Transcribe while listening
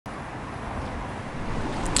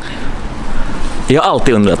Jag har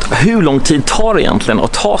alltid undrat, hur lång tid tar det egentligen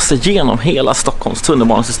att ta sig igenom hela Stockholms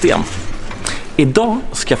tunnelbanesystem? Idag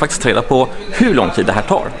ska jag faktiskt ta reda på hur lång tid det här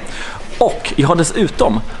tar. Och jag har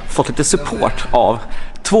dessutom fått lite support av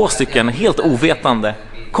 2 stycken helt ovetande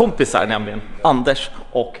kompisar, nämligen Anders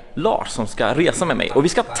och Lars, som ska resa med mig. Och vi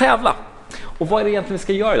ska tävla. Och vad är det egentligen vi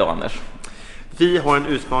ska göra idag, Anders? Vi har en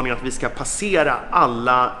utmaning att vi ska passera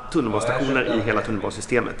alla tunnelbanestationer i hela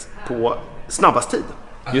tunnelbanesystemet på snabbast tid.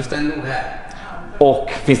 Just det. Och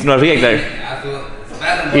finns det några regler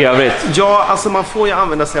i övrigt? Ja, alltså man får ju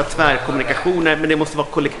använda sig av tvärkommunikationer, men det måste vara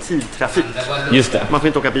kollektivtrafik. Just det. Man får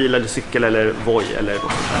inte åka bil eller cykel eller voj eller något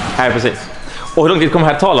sånt där. Nej, precis. Och hur lång tid kommer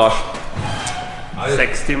det här ta, Lars?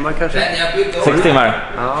 6 timmar kanske? 6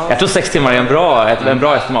 timmar? Ja. Jag tror 6 timmar är en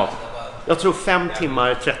bra estimat. Jag tror 5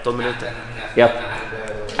 timmar 13 minuter.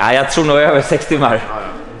 Jag tror nog över 6 timmar.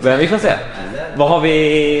 Men vi får se. Vad har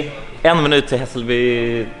vi? 1 minut till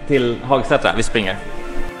Hässelby, till Hagsätra. Vi springer.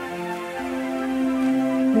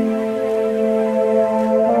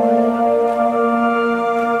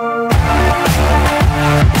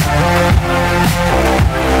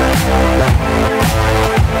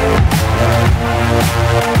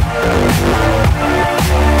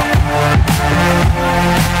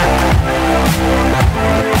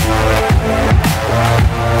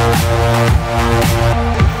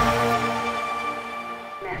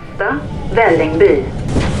 Vällingby.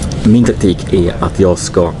 Min taktik är att jag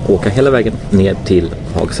ska åka hela vägen ner till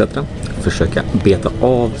Hagsätra, försöka beta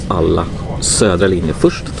av alla södra linjer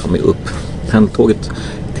först, ta mig upp pendeltåget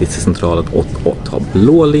till centralen och ta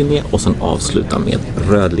blå linje och sen avsluta med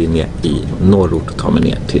röd linje i norrort och ta mig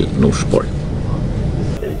ner till Norsborg.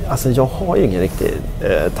 Alltså jag har ju ingen riktig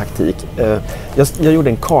taktik. Jag gjorde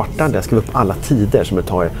en karta där jag skrev upp alla tider som det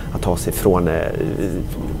tar att ta sig från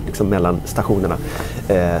liksom mellan stationerna.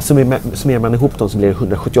 Summerar man ihop dem så blir det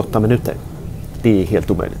 178 minuter. Det är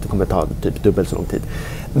helt omöjligt, det kommer ta typ dubbelt så lång tid.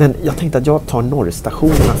 Men jag tänkte att jag tar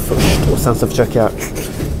norrstationerna först och sen så försöker jag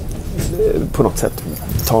på något sätt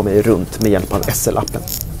ta mig runt med hjälp av SL-appen.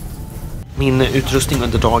 Min utrustning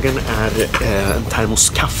under dagen är en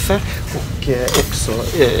termoskaffe och också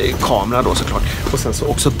kamera då såklart. Och sen så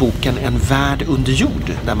också boken En värld under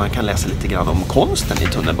jord där man kan läsa lite grann om konsten i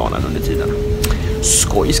tunnelbanan under tiden.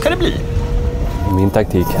 Skoj ska det bli! Min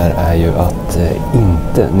taktik här är ju att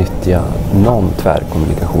inte nyttja någon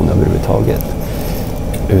tvärkommunikation överhuvudtaget.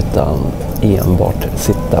 Utan enbart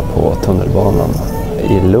sitta på tunnelbanan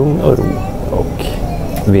i lugn och ro och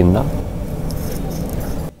vinna.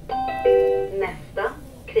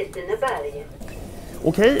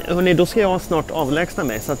 Okej, hörni, då ska jag snart avlägsna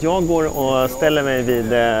mig så att jag går och ställer mig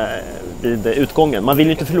vid utgången. Man vill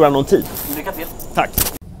ju inte förlora någon tid. Lycka till. Tack.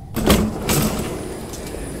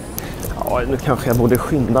 Ja, nu kanske jag borde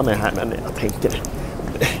skynda mig här, men jag tänker...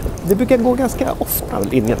 Det brukar gå ganska ofta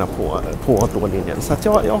linjerna på blå linjen, så att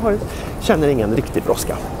jag känner ingen riktig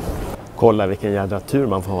brådska. Kolla vilken jädra tur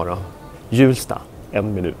man får ha då. Hjulsta, 1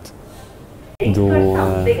 minut.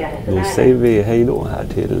 Då säger vi hej då här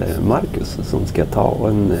till Marcus som ska ta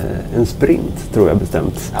en sprint, tror jag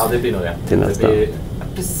bestämt. Ja, det blir nog det. Till nästa. Det blir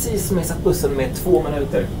precis som missat bussen med 2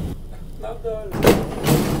 minuter.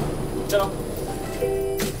 Ja.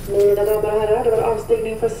 Mina damer och herrar, det var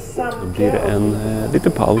avstigning för samtliga. Då blir det en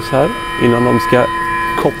liten paus här innan de ska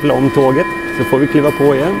koppla om tåget. Så får vi kliva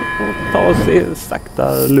på igen och ta oss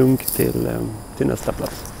sakta lugnt till nästa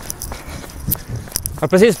plats. Jag har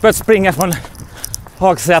precis börjat springa från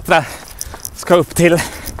Hagsätra, ska upp till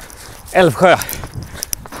Älvsjö.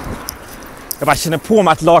 Jag bara känner på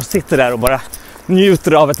mig att Lars sitter där och bara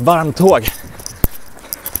njuter av ett varmt tåg.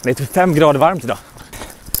 Det är typ 5 grader varmt idag.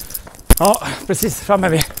 Ja, precis framme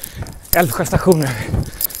vid Älvsjö station.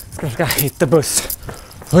 Ska försöka hitta buss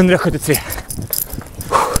 173.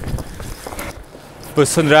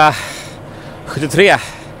 Buss 173.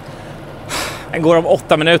 Den går om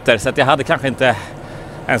 8 minuter så att jag hade kanske inte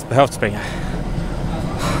ens behövt springa.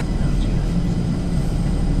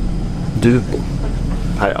 Du,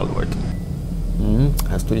 här är allvarligt.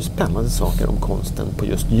 Här står ju spännande saker om konsten på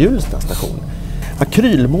just Hjulsta station.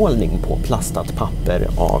 Akrylmålning på plastat papper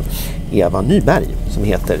av Eva Nyberg som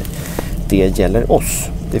heter Det gäller oss.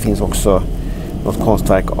 Det finns också något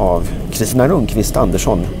konstverk av Kristina Rundqvist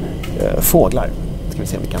Andersson, Fåglar. Ska vi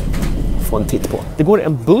se om vi kan få en titt på. Det går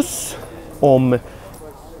en buss om,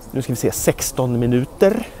 nu ska vi se, 16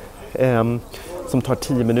 minuter som tar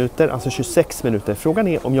 10 minuter, alltså 26 minuter. Frågan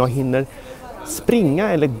är om jag hinner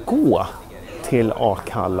springa eller gå till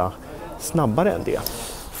Akalla snabbare än det.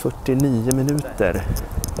 49 minuter.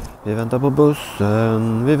 Vi väntar på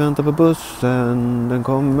bussen, den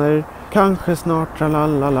kommer kanske snart,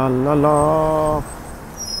 la.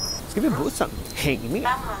 ska vi bussen. Häng med!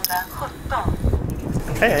 517.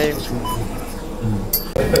 Hej!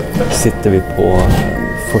 Sitter vi på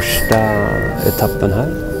första etappen här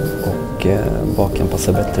och vad kan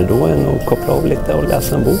passa bättre då än att koppla av lite och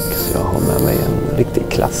läsa en bok. Så jag har med mig en riktig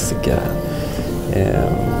klassiker.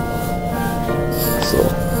 Så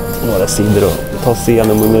några sidor att ta sig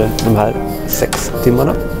igenom under de här 6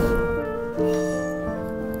 timmarna.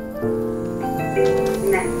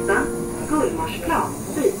 Nästa, Gullmarsplan,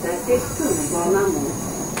 byter till tunnelbana mot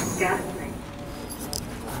Skarpnäck.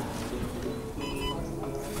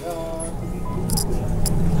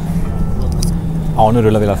 Ja, nu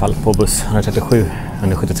rullar vi i alla fall på buss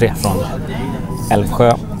 137-173 från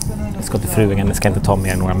Älvsjö. Jag ska till Fruängen, det ska inte ta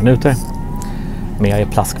mer än några minuter. Men jag är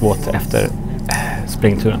plaskvåt efter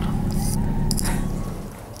springturen.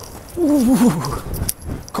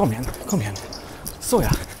 Kom igen. Så ja.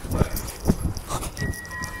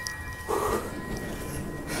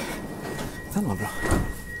 Den var bra.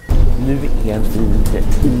 Nu är vi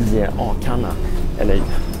i Akalla, eller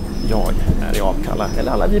jag är i Akalla,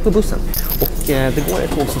 eller alla vi på bussen. Och det går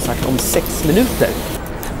ett tåg som sagt om 6 minuter.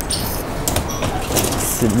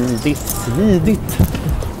 Smidigt.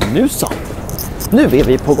 Nu så. Nu är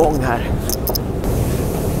vi på gång här.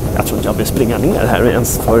 Jag tror inte jag vill springa ner här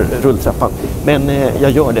ens för rulltrappan. Men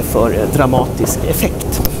jag gör det för dramatisk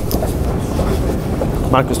effekt.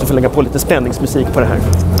 Marcus, du får lägga på lite spänningsmusik på det här.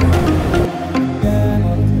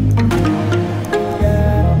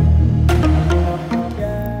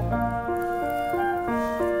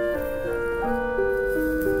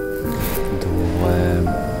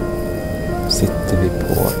 Sitter vi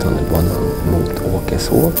på tunnelbanan mot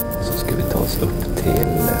Åkeshov och så ska vi ta oss upp till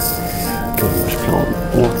Gullmarsplan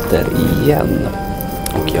återigen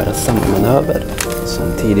och göra samma manöver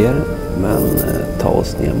som tidigare men ta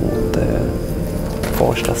oss ner mot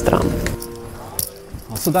Farsta strand.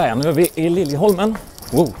 Ja, sådär ja, nu är vi i Liljeholmen.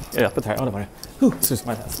 Wow, är det öppet här? Ja, det var det. Så som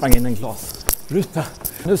jag sprang in en glasruta.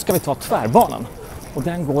 Nu ska vi ta tvärbanan och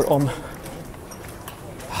den går om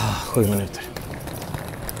 7 minuter.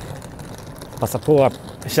 Passa på att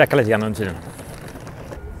käka lite grann under tiden.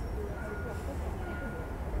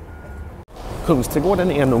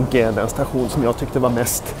 Kungsträdgården är nog den station som jag tyckte var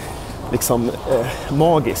mest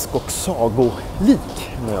magisk och sagolik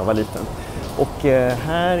när jag var liten. Och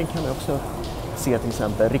här kan man också se till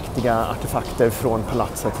exempel riktiga artefakter från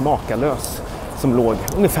palatset Makalös som låg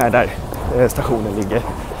ungefär där stationen ligger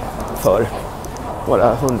för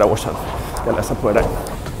några 100 år sedan. Jag läser på det där.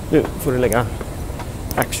 Nu får du lägga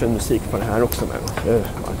actionmusik på det här också med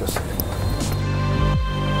Marcus.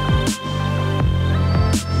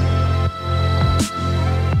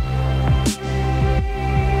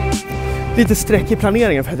 Lite sträck i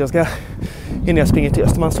planeringen för att jag ska innan jag springer till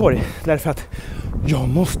Östermalmstorg. Därför att jag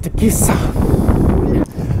måste kissa.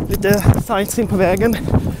 Lite sightseeing på vägen.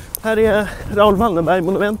 Här är Raoul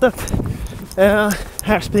Wallenberg-monumentet.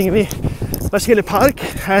 Här springer vi Berzelii park.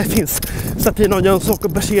 Här finns statyn av Jönsson och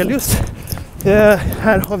Berzelius.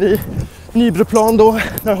 Här har vi Nybroplan då.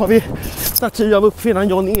 Där har vi staty av uppfinnaren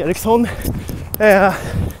John Eriksson.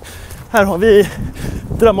 Här har vi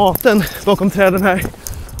Dramaten bakom träden här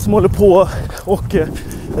som håller på och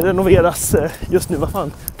renoveras just nu. Vad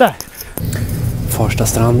fan? Där! Farsta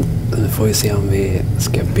strand, nu får vi se om vi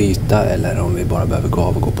ska byta eller om vi bara behöver gå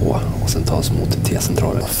av och gå på och sen ta oss mot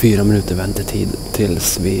T-centralen. 4 minuter väntetid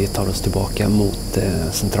tills vi tar oss tillbaka mot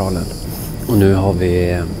centralen. Och nu har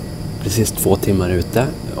vi precis 2 timmar ute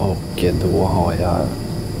och då har jag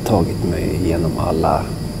tagit mig igenom alla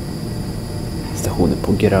stationer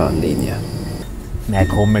på grön linje. När jag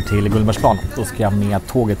kommer till Gullmarsplan då ska jag med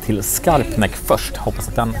tåget till Skarpnäck först. Hoppas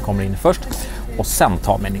att den kommer in först. Och sen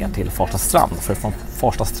ta mig ner till Farsta strand. För från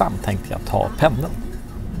Farsta strand tänkte jag ta pendeln.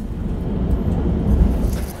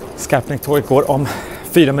 Skarpnäck-tåget går om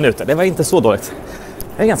 4 minuter. Det var inte så dåligt.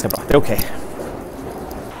 Det är ganska bra, det är okej.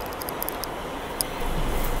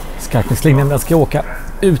 Skarpnäckslinjen, den ska åka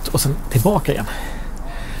ut och sen tillbaka igen.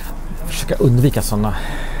 Försöka undvika sådana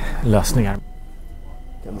lösningar.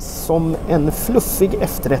 Som en fluffig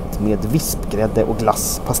efterrätt med vispgrädde och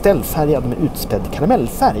glass, pastellfärgad med utspädd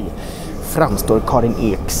karamellfärg, framstår Karin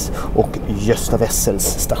Eks och Gösta Wessels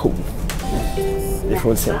station. Vi får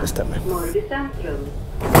väl se om det stämmer.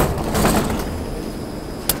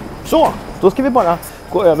 Så, då ska vi bara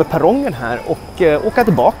gå över perrongen här och åka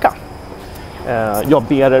tillbaka. Jag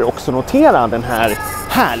ber er också notera den här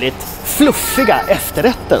härligt fluffiga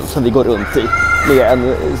efterrätten som vi går runt i med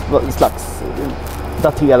en slags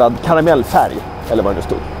daterad karamellfärg, eller vad det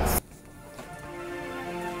stod.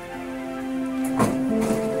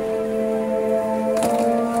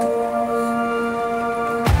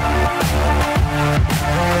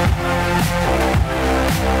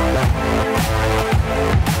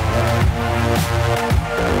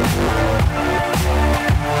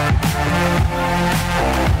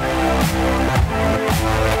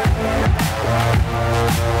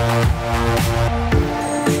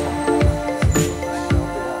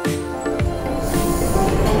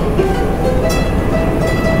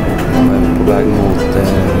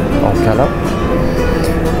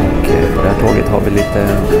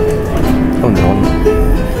 lite underhållning.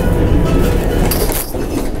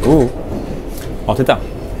 Ja, titta.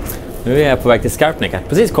 Nu är jag på väg till Skarpnäck.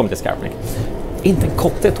 Precis kommit till Skarpnäck. Inte en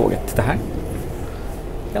kotte i tåget. Titta här.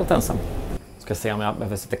 Helt ensam. Ska se om jag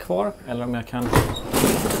behöver sitta kvar eller om jag kan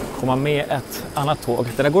komma med ett annat tåg.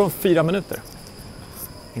 Det där går om 4 minuter.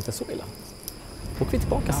 Inte så illa. Då åker vi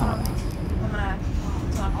tillbaka sen.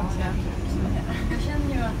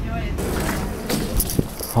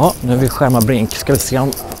 Ja, nu är vi skärmarbrink. Ska vi se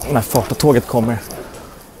om när första tåget kommer.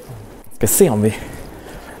 Ska se om vi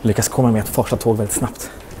lyckas komma med ett första tåg väldigt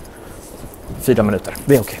snabbt. 4 minuter,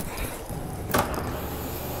 det är okej.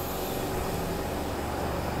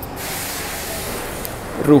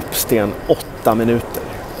 Ropsten 8 minuter.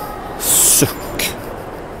 Suck.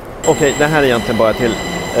 Okej, det här är egentligen bara till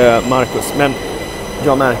Marcus, men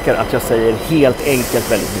jag märker att jag säger helt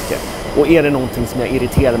enkelt väldigt mycket. Och är det någonting som jag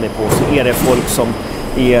irriterar mig på så är det folk som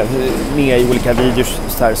är med i olika videos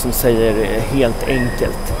så här, som säger helt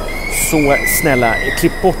enkelt. Så snälla,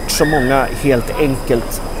 klipp bort så många helt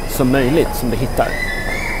enkelt som möjligt som du hittar.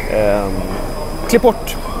 Klipp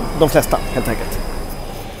bort de flesta helt enkelt.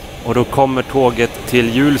 Och då kommer tåget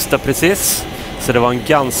till Hjulsta precis. Så det var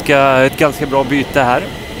ett ganska bra byte här.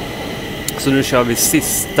 Så nu kör vi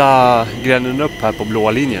sista gränden upp här på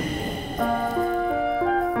blåa linjen.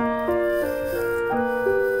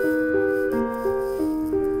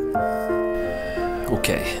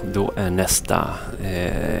 Okej, då är nästa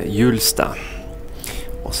Hjulsta.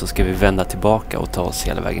 Och så ska vi vända tillbaka och ta oss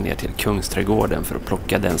hela vägen ner till Kungsträdgården för att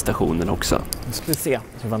plocka den stationen också. Nu ska vi se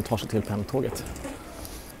hur man tar sig till pendeltåget.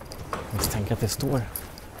 Jag tänker att det står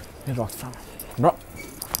rakt fram. Bra.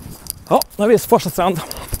 Ja, nu är vi i första strand.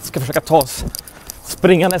 Ska försöka ta oss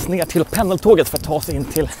springandes ner till pendeltåget för att ta oss in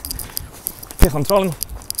till T-centralen.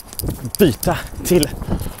 Byta till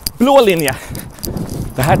blå linje.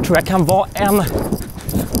 Det här tror jag kan vara en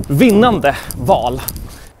vinnande val.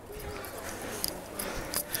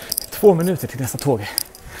 2 minuter till nästa tåg.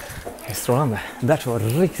 Det är strålande. Det där tror jag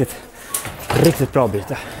var riktigt bra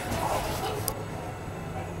byte.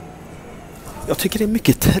 Jag tycker det är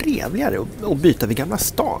mycket trevligare att byta vid Gamla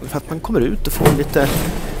stan för att man kommer ut och får lite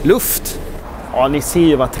luft. Ja, ni ser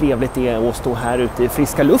ju vad trevligt det är att stå här ute i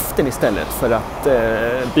friska luften istället för att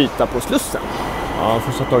byta på Slussen. Ja,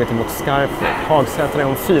 första tåget emot Skarpnäck. Hagsätra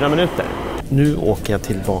om 4 minuter. Nu åker jag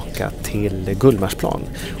tillbaka till Gullmarsplan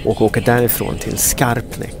och åker därifrån till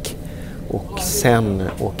Skarpnäck. Och sen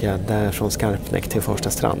åker jag därifrån Skarpnäck till första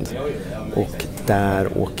strand. Och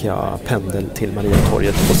där åker jag pendel till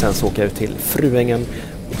Mariatorget och sen så åker jag ut till Fruängen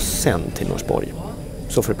och sen till Norsborg.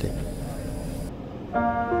 Så får det bli.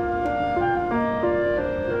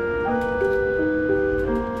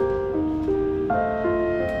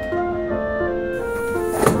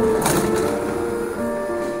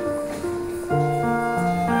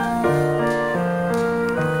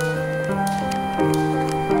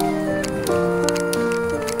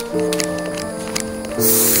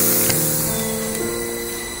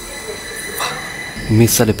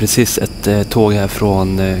 Missade precis ett tåg här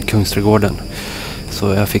från Kungsträdgården.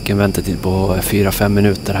 Så jag fick en väntetid på 4-5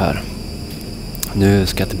 minuter här. Nu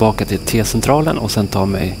ska jag tillbaka till T-centralen och sen ta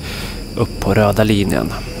mig upp på röda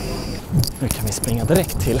linjen. Nu kan vi springa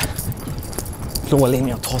direkt till blå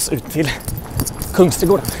linjen och ta oss ut till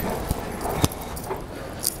Kungsträdgården.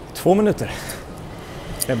 2 minuter.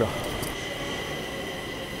 Det är bra.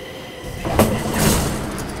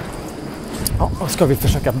 Ja, då ska vi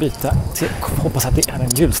försöka byta till, hoppas att det är en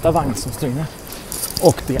Hjulstavagn som springer.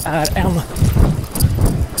 Och det är en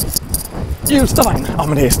Hjulstavagn. Ja,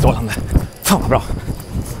 men det är strålande. Fan vad bra.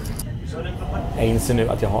 Jag inser nu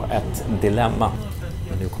att jag har ett dilemma.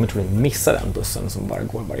 Men nu kommer jag troligen missa den bussen som bara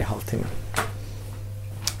går varje halvtimme.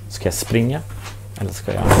 Ska jag springa? Eller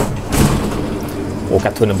ska jag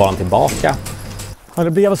åka tunnelbanan tillbaka? Ja,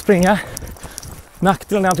 det blir jag att springa.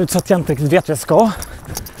 Nackdelen är att jag inte riktigt vet vad jag ska.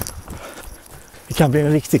 Det kan bli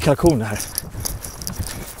en riktig kalkon här.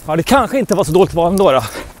 Ja, det kanske inte var så dåligt val ändå då.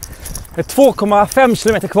 Det är 2,5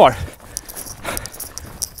 kilometer kvar.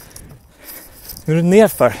 Nu är det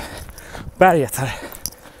nerför berget här.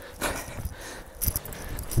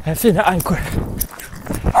 Det är fina ankor.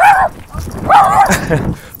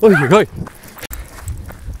 Oj, oj, oj.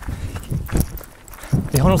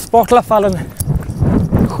 Vi har nog sparat i alla fall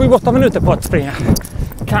 7-8 minuter på att springa.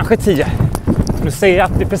 Kanske 10. Nu ser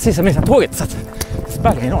jag att vi precis har missat tåget så att det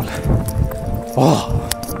spelar ingen roll.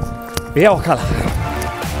 Vi är avkalla.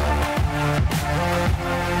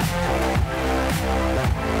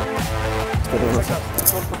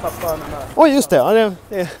 Oj, just det. Ja,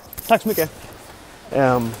 tack så mycket.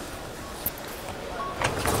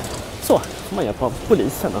 Så, får man hjälp av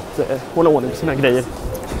polisen att hålla ordning på sina grejer.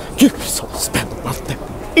 Gud, så spännande!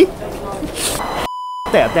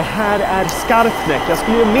 Det här är Skarpnäck. Jag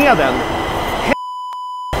skulle ju med den.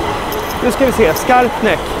 Nu ska vi se.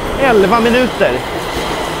 Skarpnäck. 11 minuter.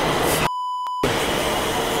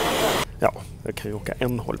 Ja, jag kan ju åka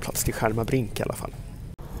en hållplats till Skärmarbrink i alla fall.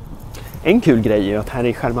 En kul grej är att här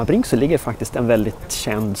i Skärmarbrink så ligger faktiskt en väldigt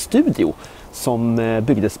känd studio som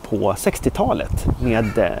byggdes på 60-talet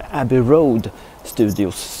med Abbey Road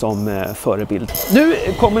Studios som förebild. Nu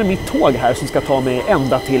kommer mitt tåg här som ska ta mig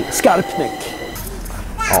ända till Skarpnäck.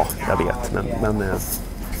 Ja, jag vet, men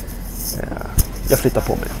jag flyttar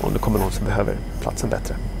på mig om det kommer någon som behöver platsen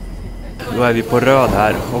bättre. Då är vi på röd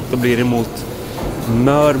här och då blir det mot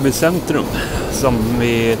Mörby centrum som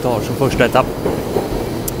vi tar som första etapp.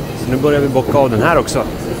 Så nu börjar vi bocka av den här också.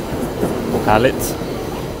 Härligt.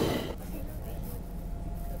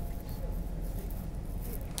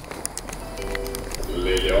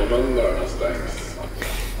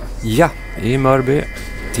 Ja, i Mörby.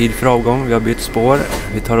 Tid för avgång. Vi har bytt spår.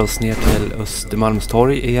 Vi tar oss ner till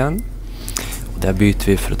Östermalmstorg igen. Och där byter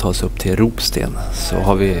vi för att ta oss upp till Ropsten. Så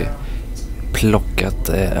har vi plockat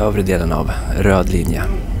övre delen av röd linje.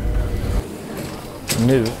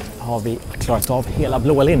 Nu har vi klarat av hela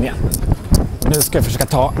blå linjen. Nu ska jag försöka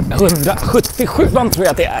ta 177 tror jag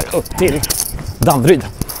att det är upp till Danderyd.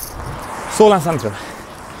 Solna centrum.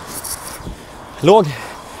 Låg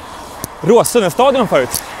Råsunnestadion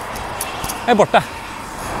förut. Jag är borta.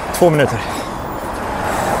 2 minuter.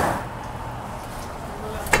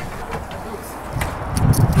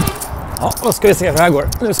 Ja, då ska vi se hur det här går.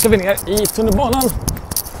 Nu ska vi ner i tunnelbanan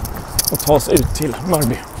och ta oss ut till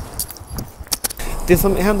Mörby. Det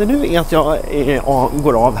som händer nu är att jag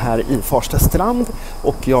går av här i Farsta strand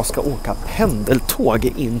och jag ska åka pendeltåg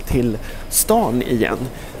in till stan igen.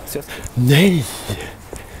 Nej!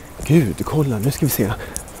 Gud, kolla, nu ska vi se.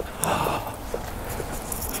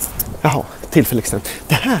 Jaha, tillfälligt.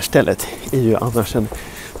 Det här stället är ju annars en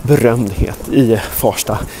berömdhet i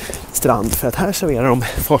Farsta strand. För att här serverar de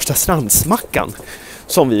Farsta strandsmackan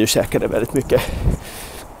som vi ju käkade väldigt mycket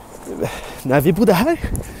när vi bodde här.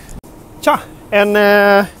 Tja,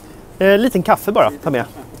 en liten kaffe bara, ta med.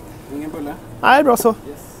 Ingen bulle? Nej, bra så.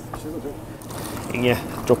 Yes. Inget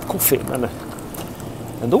drop coffee, men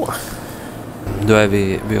ändå. Då är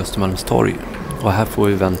vi vid Östermalmstorg och här får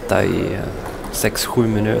vi vänta i 6-7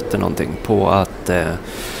 minuter någonting på att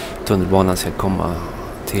tunnelbanan ska komma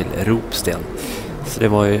till Ropsten. Så det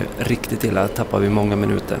var ju riktigt illa, tappade vi många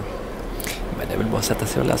minuter. Men det är väl bara att sätta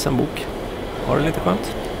sig och läsa en bok. Har det lite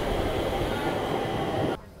skönt?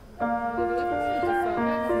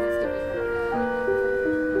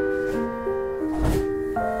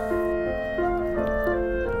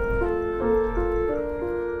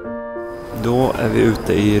 Då är vi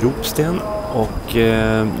ute i Ropsten och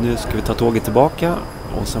nu ska vi ta tåget tillbaka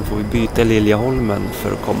och sen får vi byta Liljeholmen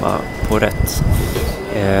för att komma på rätt.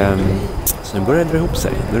 Så nu börjar det dra ihop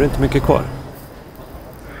sig. Nu är det inte mycket kvar.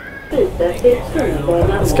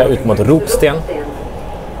 Vi ska ut mot Ropsten.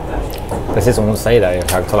 Precis som hon säger där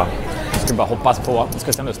i högtalaren. Vi ska bara hoppas på,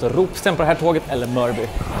 ska se om det står Ropsten på det här tåget eller Mörby.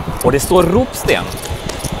 Och det står Ropsten.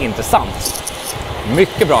 Intressant.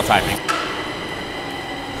 Mycket bra timing.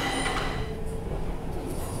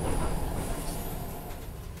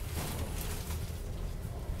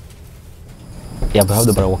 Jag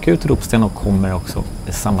behövde bara åka ut i Ropsten och kommer också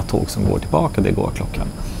i samma tåg som går tillbaka. Det går klockan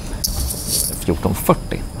 14.40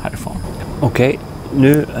 härifrån. Okej,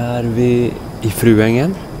 nu är vi i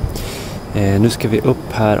Fruängen. Nu ska vi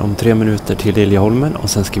upp här om 3 minuter till Liljeholmen och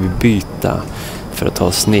sen ska vi byta för att ta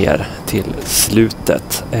oss ner till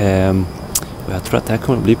slutet. Och jag tror att det här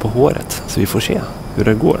kommer att bli på håret, så vi får se hur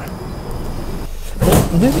det går.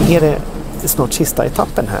 Nu är det snart sista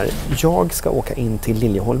etappen här. Jag ska åka in till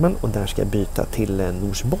Liljeholmen och där ska jag byta till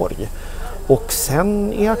Norsborg. Och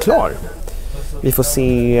sen är jag klar. Vi får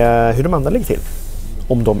se hur de andra ligger till.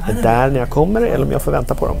 Om de är där när jag kommer eller om jag får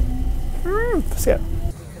vänta på dem. Får se.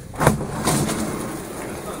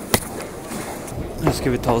 Nu ska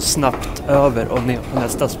vi ta oss snabbt över och ner på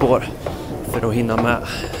nästa spår för att hinna med.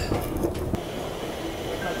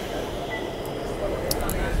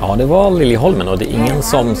 Ja, det var Liljeholmen och det är ingen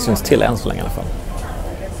som syns till än så länge i alla fall.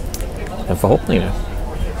 En förhoppning nu.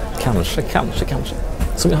 Kanske.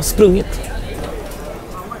 Som jag har sprungit.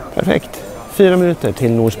 Perfekt. 4 minuter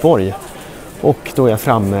till Norsborg. Och då är jag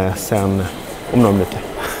framme sen om några minuter.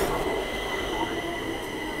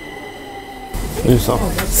 Nu så,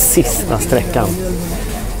 sista sträckan.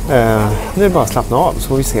 Nu är det bara att slappna av så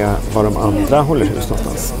får vi se var de andra håller hus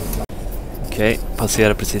någonstans. Okej,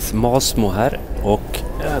 passerar precis Masmo här och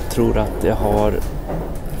jag tror att jag har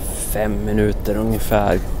 5 minuter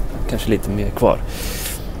ungefär, kanske lite mer kvar.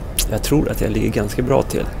 Jag tror att jag ligger ganska bra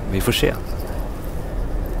till. Vi får se.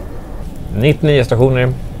 99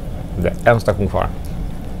 stationer. Det är en station kvar.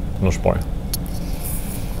 Norsborg.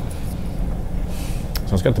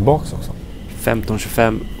 Sen ska jag tillbaka också.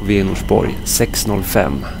 15.25 och vi är i Norsborg.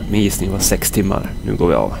 6.05. Min gissning var 6 timmar. Nu går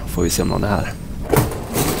vi av. Får vi se om någon är här.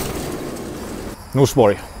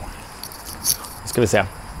 Norsborg. Ska vi se.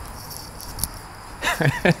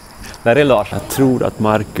 Där är Lars. Jag tror att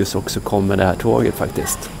Marcus också kommer det här tåget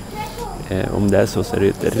faktiskt. Om det är så är det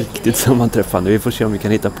ett riktigt sammanträffande. Vi får se om vi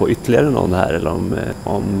kan hitta på ytterligare någon här eller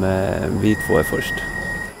om vi två är först.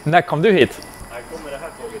 När kom du hit? Jag kommer det här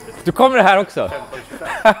tåget. Du kommer det här också?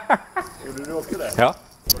 15.25. Gjorde du också det? Ja.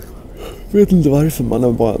 Jag vet inte varför man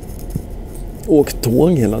har bara åkt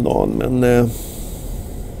tåg hela dagen, men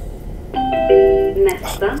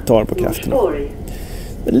Nästa. tar på krafterna. Norsborg.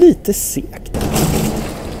 Men lite segt.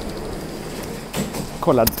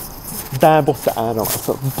 Kolla, där borta är de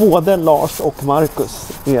alltså. Både Lars och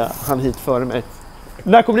Marcus är han hit före mig.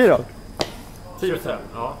 När kom ni då? 10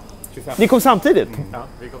 ja. 25. Ni kom samtidigt? Ja,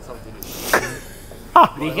 vi kom samtidigt.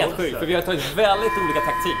 Det är helt sjukt, för vi har tagit väldigt olika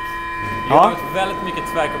taktik. Vi Ja. har tagit väldigt mycket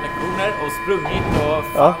tvärkommunikationer och sprungit och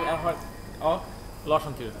fan, jag har... Ja,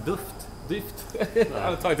 Larsson till dyft. Jag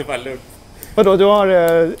har tagit det bara lugnt. Vadå, du har...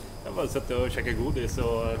 Jag bara suttit och käkat godis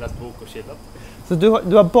och läst bok och chillat. Så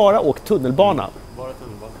du har bara åkt tunnelbana? Bara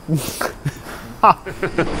tunnelbana.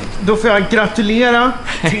 Då får jag gratulera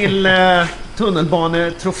till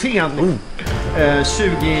tunnelbanetrofén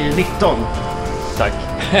 2019. Tack.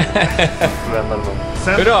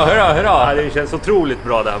 Hurra! Ja, det känns otroligt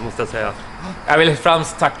bra där, måste jag säga. Jag vill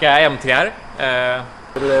främst tacka MTR.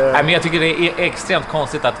 Nej, men jag tycker det är extremt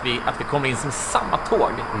konstigt att vi kommer in som samma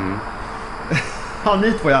tåg. Ja,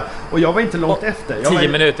 ni två ja. Och jag var inte långt efter. Jag 10 var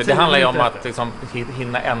minuter. 10 Det handlar ju om minuter att liksom,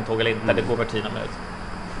 hinna en tåg eller inte. Det går var 10 minuter.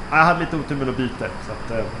 Jag hade lite otur med att byta, så att,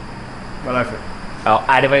 det var därför. Ja,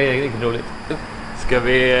 nej, det var riktigt roligt. Ska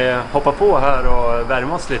vi hoppa på här och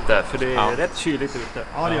värma oss lite? För det är rätt kyligt ute.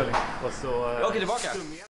 Ja, det gör vi. Och så, Jag åker tillbaka.